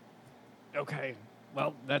 Okay.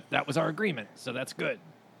 Well, that was our agreement, so that's good.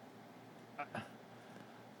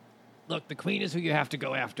 Look, the queen is who you have to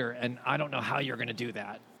go after, and I don't know how you're going to do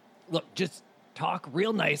that. Look, just talk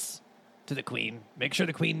real nice to the queen. Make sure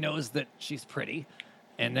the queen knows that she's pretty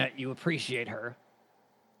and that you appreciate her.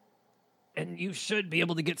 And you should be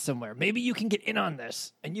able to get somewhere. Maybe you can get in on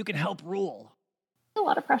this, and you can help rule. A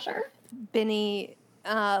lot of pressure. Benny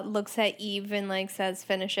looks at Eve and like says,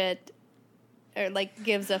 "Finish it," or like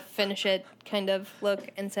gives a "finish it" kind of look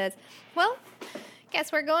and says, "Well,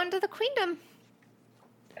 guess we're going to the queendom."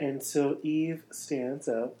 And so Eve stands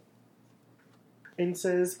up and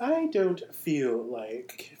says, I don't feel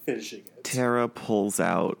like finishing it. Tara pulls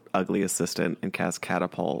out Ugly Assistant and casts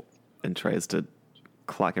Catapult and tries to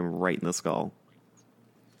clock him right in the skull.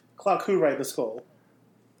 Clock who right in the skull?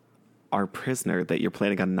 Our prisoner that you're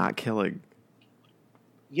planning on not killing.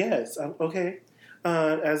 Yes, okay.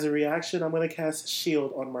 As a reaction, I'm going to cast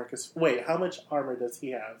Shield on Marcus. Wait, how much armor does he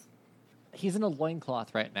have? He's in a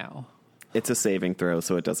loincloth right now. It's a saving throw,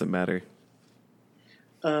 so it doesn't matter.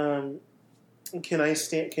 Can I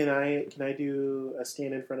stand? Can I do a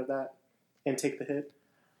stand in front of that and take the hit?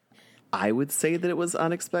 I would say that it was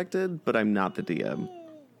unexpected, but I'm not the DM.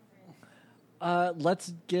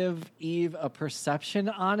 Let's give Eve a perception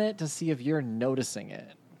on it to see if you're noticing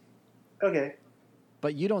it. Okay.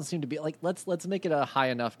 But you don't seem to be like. Let's make it a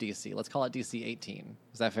high enough DC. Let's call it DC 18.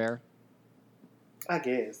 Is that fair? I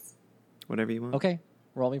guess. Whatever you want. Okay.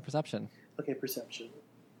 Roll me perception. Okay, perception.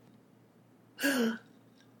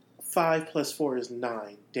 5 plus 4 is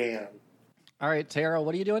 9. Damn. All right, Tara,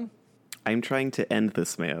 what are you doing? I'm trying to end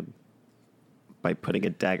this man by putting a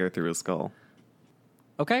dagger through his skull.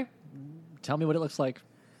 Okay. Tell me what it looks like.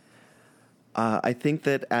 I think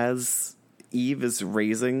that as Eve is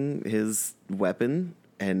raising his weapon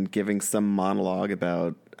and giving some monologue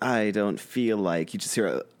about, I don't feel like, you just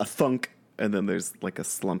hear a thunk, and then there's like a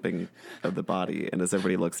slumping of the body. And as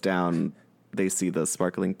everybody looks down, they see the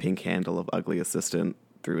sparkling pink handle of Ugly Assistant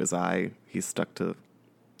through his eye. He's stuck to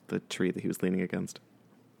the tree that he was leaning against.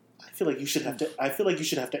 I feel like you should have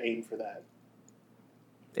to aim for that.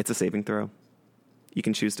 It's a saving throw. You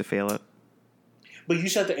can choose to fail it. But you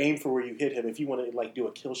should have to aim for where you hit him if you want to like do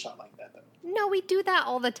a kill shot like that, though. No, we do that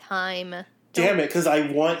all the time. Damn it, because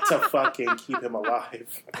I want to fucking keep him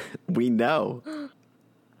alive. We know.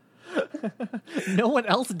 No one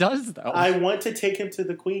else does, though. I want to take him to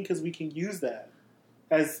the queen because we can use that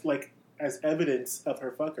as evidence of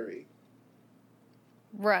her fuckery.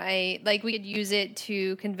 Right. Like, we could use it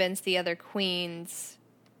to convince the other queens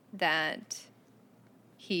that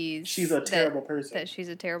she's a terrible person. That she's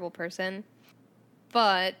a terrible person.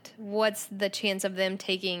 But what's the chance of them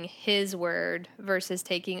taking his word versus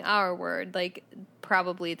taking our word? Like,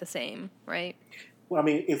 probably the same, right? Well, I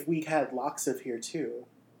mean, if we had Loxiv here, too.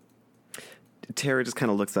 Tara just kind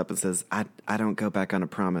of looks up and says, I don't go back on a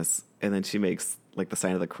promise. And then she makes, like, the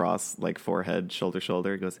sign of the cross, like, forehead, shoulder,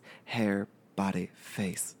 shoulder. Goes, hair, body,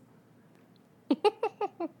 face.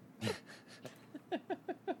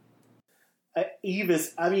 Eve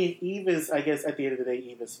is, I guess, at the end of the day,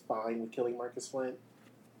 Eve is fine with killing Marcus Flint.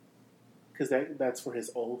 Because that's for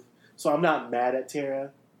his oath. So I'm not mad at Tara.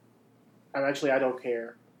 I don't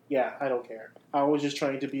care. Yeah, I don't care. I was just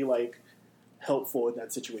trying to be, like, helpful in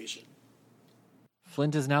that situation.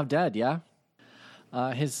 Flint is now dead, yeah?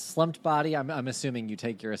 His slumped body, I'm assuming you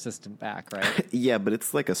take your assistant back, right? Yeah, but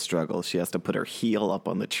it's like a struggle. She has to put her heel up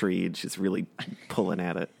on the tree, and she's really pulling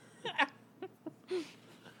at it.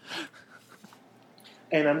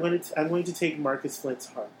 And I'm going to take Marcus Flint's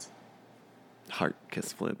heart. Heart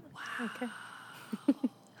kiss Flint. Okay.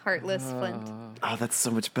 Heartless Flint. Oh, that's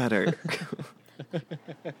so much better.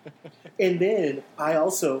 And then I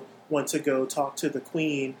also want to go talk to the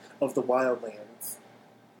Queen of the Wildlands.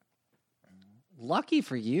 Lucky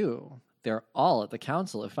for you, they're all at the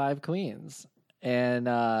Council of Five Queens. And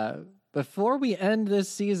before we end this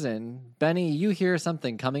season, Benny, you hear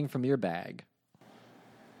something coming from your bag.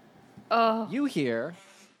 Oh. You hear,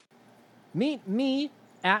 meet me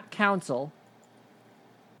at Council.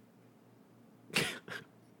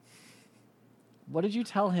 What did you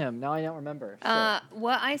tell him? Now I don't remember.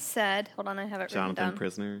 What I said, hold on, I have it written Jonathan, down.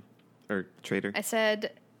 prisoner or traitor. I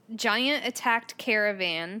said, giant attacked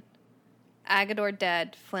caravan, Agador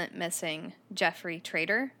dead, Flint missing, Jeffrey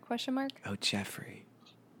traitor, ? Oh, Jeffrey.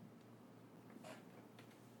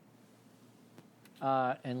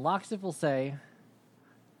 And Loxiv will say,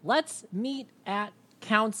 let's meet at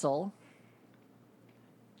Council.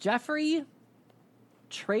 Jeffrey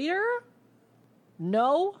traitor?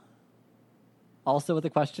 No? Also with a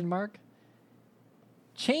question mark.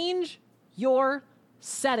 Change your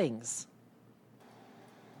settings.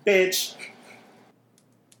 Bitch.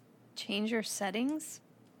 Change your settings?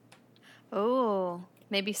 Oh,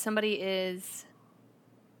 maybe somebody is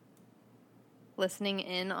listening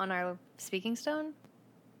in on our speaking stone?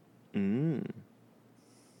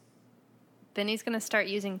 Benny's going to start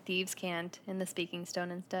using Thieves' Cant in the speaking stone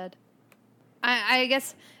instead. I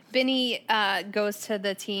guess Benny goes to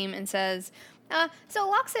the team and says,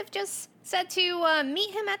 so Loxiv just said to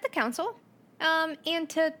meet him at the council and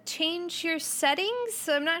to change your settings.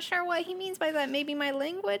 I'm not sure what he means by that. Maybe my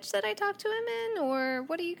language that I talk to him in, or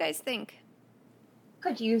what do you guys think?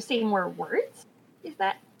 Could you say more words? Is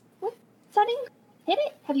that what setting? Hit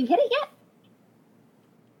it? Have you hit it yet?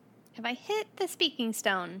 Have I hit the speaking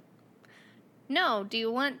stone? No. Do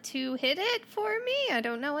you want to hit it for me? I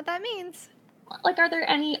don't know what that means. Like, are there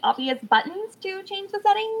any obvious buttons to change the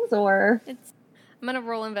settings, or? I'm going to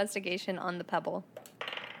roll investigation on the pebble.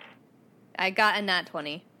 I got a nat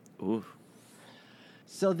 20. Ooh.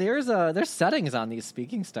 So there's settings on these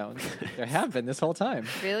speaking stones. There have been this whole time.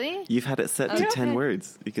 Really? You've had it set to 10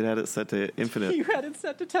 words. You could have it set to infinite. You had it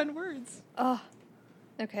set to 10 words. Oh,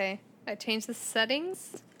 okay. I changed the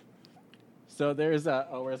settings. So there's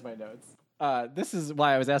where's my notes? This is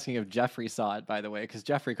why I was asking if Jeffrey saw it, by the way, because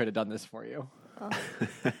Jeffrey could have done this for you. Oh.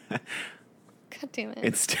 God damn it.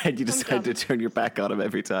 Instead, you decide to turn your back on him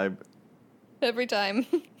every time. Every time.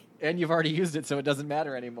 And you've already used it, so it doesn't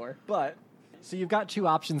matter anymore. But, so you've got two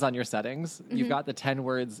options on your settings. Mm-hmm. You've got the 10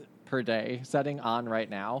 words per day setting on right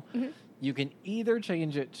now. You can either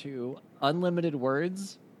change it to unlimited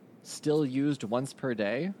words, still used once per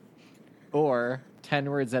day, or 10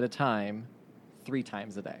 words at a time, 3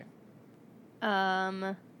 times a day.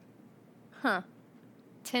 10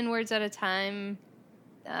 words at a time,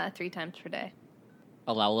 3 times per day.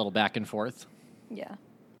 Allow a little back and forth. Yeah.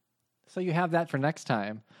 So you have that for next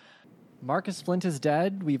time. Marcus Flint is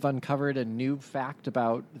dead. We've uncovered a new fact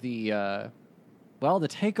about the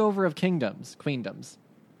takeover of queendoms.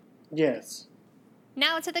 Yes.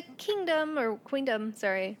 Now to the kingdom, or queendom,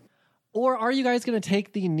 sorry. Or are you guys going to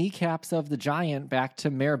take the kneecaps of the giant back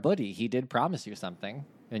to Mayor Buddy? He did promise you something,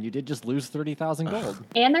 and you did just lose 30,000 gold.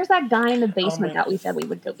 And there's that guy in the basement that we said we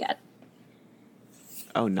would go get.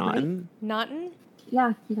 Oh, Naughton? Naughton?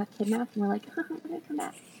 Yeah, he got kidnapped, and we're like, we're gonna come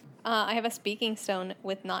back. I have a speaking stone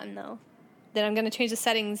with Naughton, though. Then I'm going to change the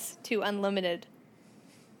settings to unlimited.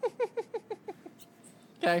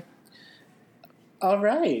 Okay. All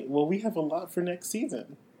right. Well, we have a lot for next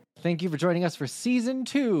season. Thank you for joining us for Season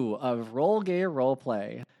 2 of Roll Gay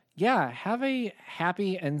Roleplay. Yeah, have a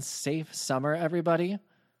happy and safe summer, everybody.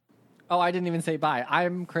 Oh, I didn't even say bye.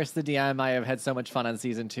 I'm Chris the DM. I have had so much fun on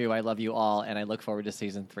Season 2. I love you all, and I look forward to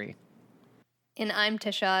Season 3. And I'm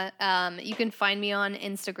Tisha. You can find me on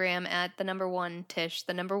Instagram at @Tish,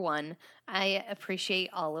 1. I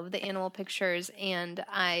appreciate all of the animal pictures, and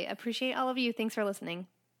I appreciate all of you. Thanks for listening.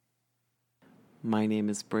 My name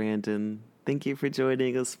is Brandon. Thank you for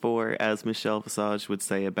joining us for, as Michelle Visage would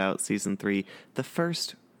say about Season 3, the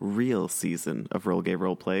first real season of Roll Gay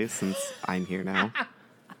Roleplay, since I'm here now.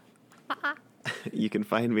 You can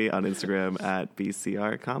find me on Instagram at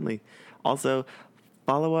BCRComley. Also,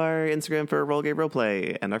 follow our Instagram for Roll Gay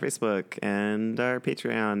Roleplay, and our Facebook, and our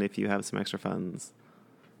Patreon if you have some extra funds.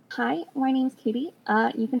 Hi, my name's Katie.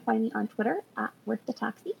 You can find me on Twitter at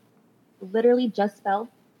WorthTheTaxi. Literally just spelled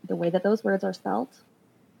the way that those words are spelled.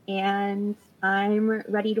 And I'm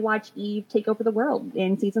ready to watch Eve take over the world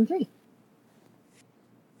in Season 3.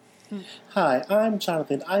 Hi, I'm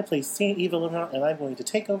Jonathan. I play Saint Eva Laurent, and I'm going to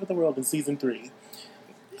take over the world in Season 3.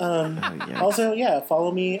 Also,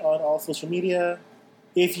 follow me on all social media.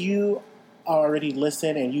 If you already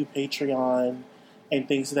listen and you Patreon and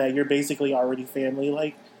things like that, you're basically already family.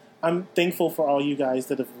 Like, I'm thankful for all you guys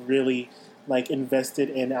that have really, invested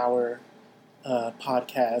in our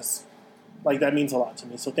podcast. That means a lot to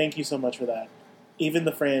me. So thank you so much for that. Even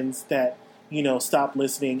the friends that, stop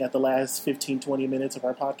listening at the last 15, 20 minutes of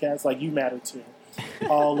our podcast, you matter too.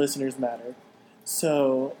 All listeners matter.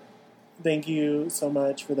 So thank you so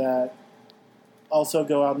much for that. Also,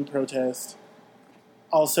 go out and protest.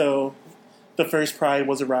 Also, the first Pride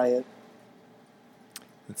was a riot.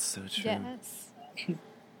 That's so true. Yes.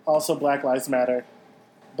 Also, Black Lives Matter.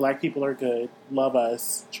 Black people are good. Love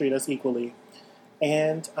us. Treat us equally.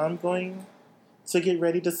 And I'm going to get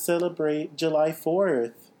ready to celebrate July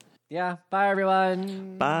 4th. Yeah, bye,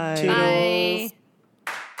 everyone. Bye. Toodles. Bye.